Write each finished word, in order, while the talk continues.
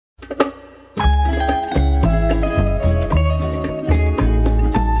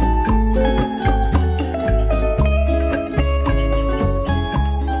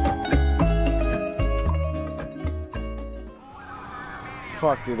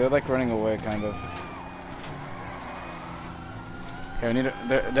fuck, dude? They're like running away, kind of. Okay, we need to,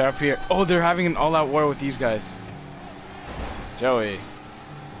 they're up here. Oh, they're having an all-out war with these guys. Joey.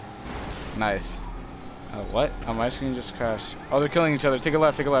 Nice. What? Oh, my screen just crashed. Oh, they're killing each other. Take a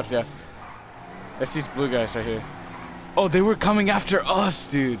left, yeah. It's these blue guys right here. Oh, they were coming after us,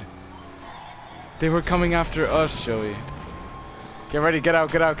 dude. They were coming after us, Joey. Get ready, get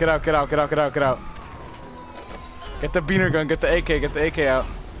out. Get the beaner gun, get the AK out.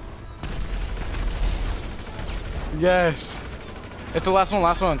 Yes. It's the last one.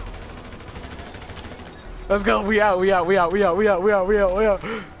 Let's go, we out.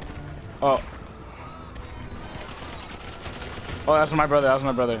 Oh. Oh, that's my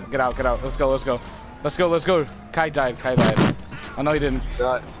brother. Get out. Let's go. Kai died. Oh, no, he didn't.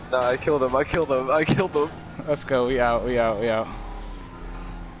 No, I killed him. Let's go, we out.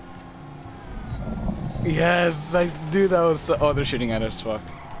 Yes, I do. That was so... Oh, they're shooting at us, fuck.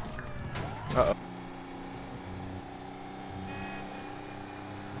 Uh-oh.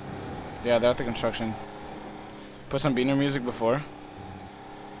 Yeah, they're at the construction. Put some beaner music before.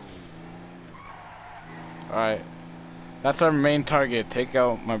 Alright. That's our main target. Take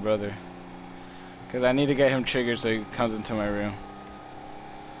out my brother. Because I need to get him triggered so he comes into my room.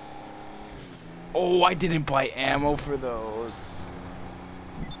 Oh, I didn't buy ammo for those.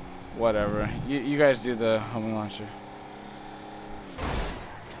 Whatever. You guys do the homing launcher.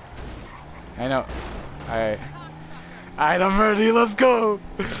 I know. Alright. Alright, I'm ready. Let's go.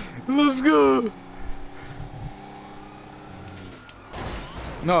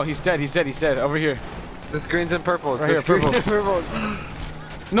 No, he's dead. Over here. This green's and purple. Right here, purple.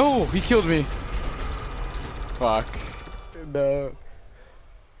 No, he killed me. Fuck. No.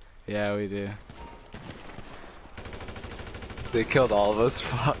 Yeah, we did. They killed all of us.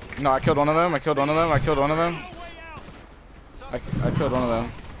 Fuck. No, I killed one of them.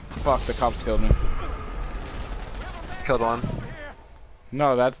 Fuck, the cops killed me. Killed one.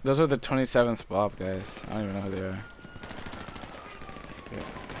 No, those are the 27th Bob guys. I don't even know who they are. Yeah.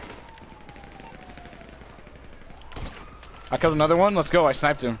 I killed another one. Let's go. I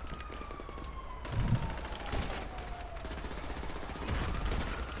sniped him.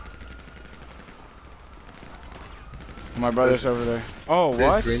 My brother's over there. Oh,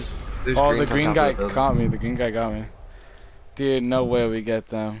 what? Oh, the green guy caught me. Dude, no way we get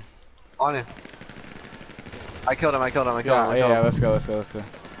them. On him. I killed him. Yeah, let's go. It's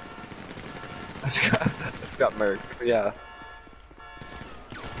got murked. Yeah.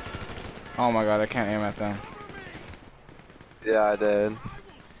 Oh my god, I can't aim at them. Yeah, I did.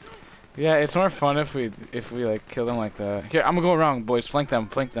 Yeah, it's more fun if we like kill them like that. Here, I'm gonna go around, boys. Flank them.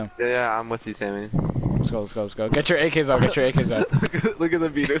 Yeah, I'm with you, Sammy. Let's go. Get your AKs out. Look at the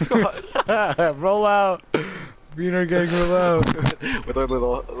beater squad. Roll out. Beaner gang, roll out. with our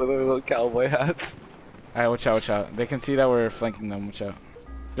little cowboy hats. Alright, watch out. They can see that we're flanking them. Watch out.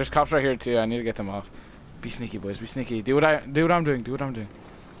 There's cops right here too. I need to get them off. Be sneaky, boys. Be sneaky. Do what I'm doing.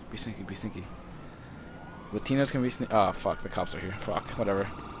 Be sneaky. Latinos can be sneaky. Oh fuck, the cops are here. Fuck, whatever.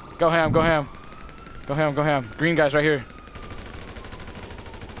 Go ham. Green guys right here.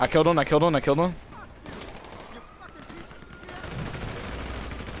 I killed one.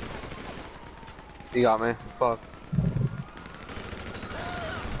 You got me. Fuck.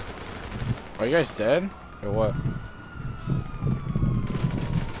 Are you guys dead? Or what?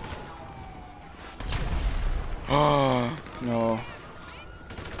 Oh, no.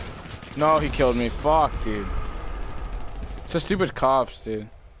 No, he killed me. Fuck, dude. It's the stupid cops, dude.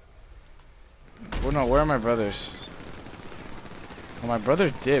 Oh no, where are my brothers? Oh, my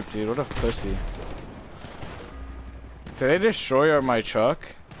brother dipped, dude. What a pussy. Did they destroy my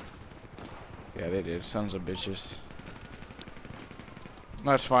truck? Yeah, they did. Sons of bitches.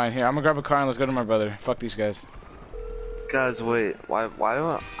 No, it's fine. Here, I'm gonna grab a car and let's go to my brother. Fuck these guys. Guys, wait. Why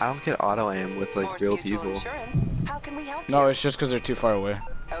don't I don't get auto aim with like real people? How can we help No, you? it's just because they're too far away.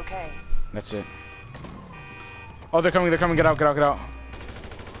 Okay. That's it. Oh, they're coming. Get out.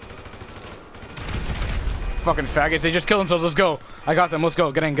 Fucking faggots. They just killed themselves. Let's go. I got them. Let's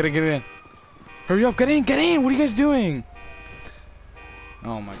go. Get in. Hurry up. Get in. What are you guys doing?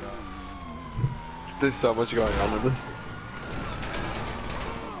 Oh my god. There's so much going on with this.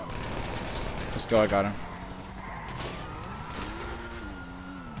 Let's go. I got him.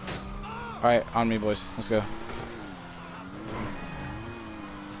 Alright, on me, boys. Let's go.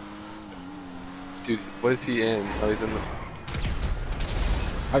 Dude, what is he in? Oh, he's in the...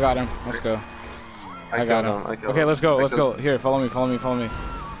 I got him. Let's go. I got him. Okay, let's go. Here, follow me.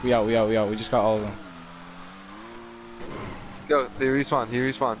 We out. We just got all of them. Go, he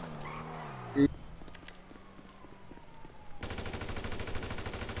respawned.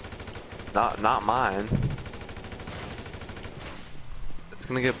 Not mine.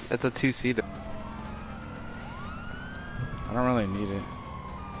 It's a 2-seater. I don't really need it.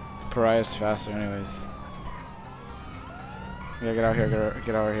 Pariah's faster anyways. Yeah, get out here,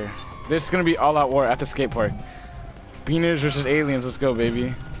 get out here. This is gonna be all out war at the skate park. Beaners versus aliens, let's go,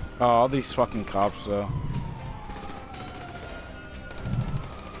 baby. Oh, all these fucking cops, though.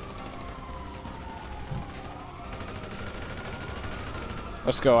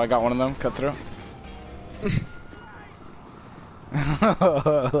 Let's go, I got one of them, cut through.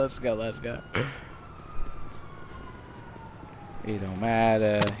 Let's go, let's go. It don't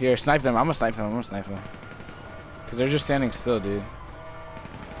matter. Here, snipe them, I'm gonna snipe them, Cause they're just standing still, dude.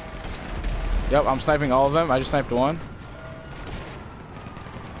 Yep, I'm sniping all of them, I just sniped one.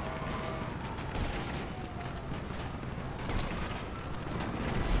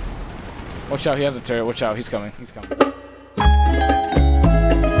 Watch out, he has a turret, watch out, he's coming.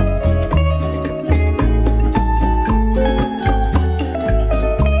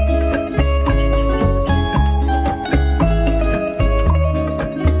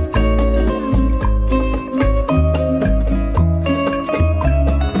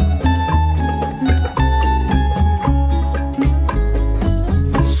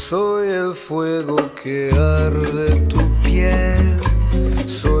 Soy el fuego que arde tu piel,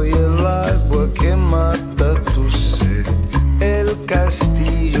 soy el agua que mata tu sed, el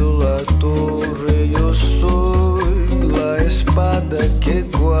castillo, la torre, yo soy la espada que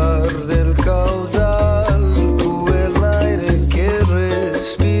guarda el caudal, tú el aire que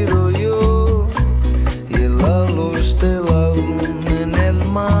respiro yo, y la luz de la luna en el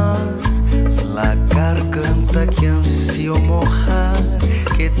mar, la garganta que ansío mojar.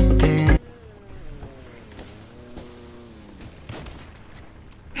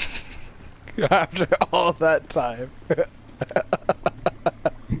 After all that time.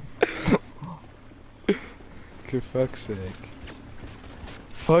 For fuck's sake.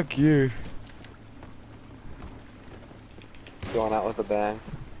 Fuck you. Going out with a bang.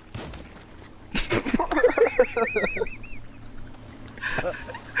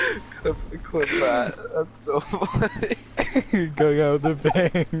 clip that. That's so funny. Going out with a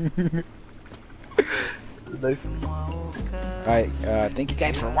bang. Nice. Alright, thank you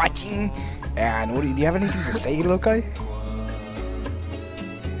guys for watching. And what do you have anything to say, little guy?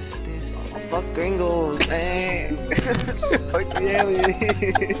 Fuck gringos, man. Fuck the aliens.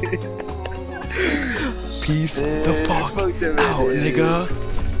 Peace the fuck out, nigga.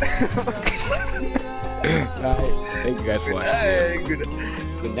 Alright, thank you guys for watching.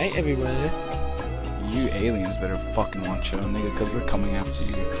 Good night, everyone. You aliens better fucking watch out, nigga, cause we're coming after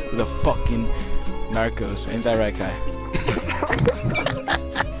you with a fucking Narcos. Ain't that right, guy?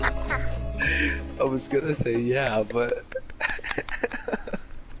 I was gonna say yeah, but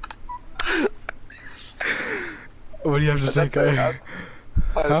what do you have to say, guy?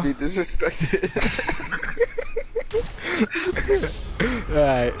 I'd be disrespected.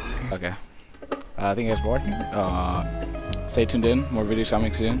 Alright. Okay. I think that's watching. Stay tuned in. More videos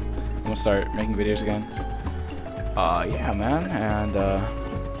coming soon. I'm gonna start making videos again. Yeah, man, and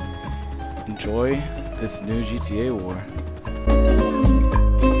enjoy this new GTA war.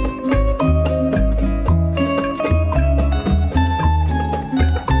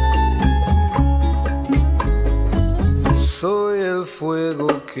 Soy el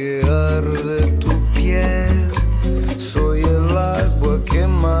fuego que arde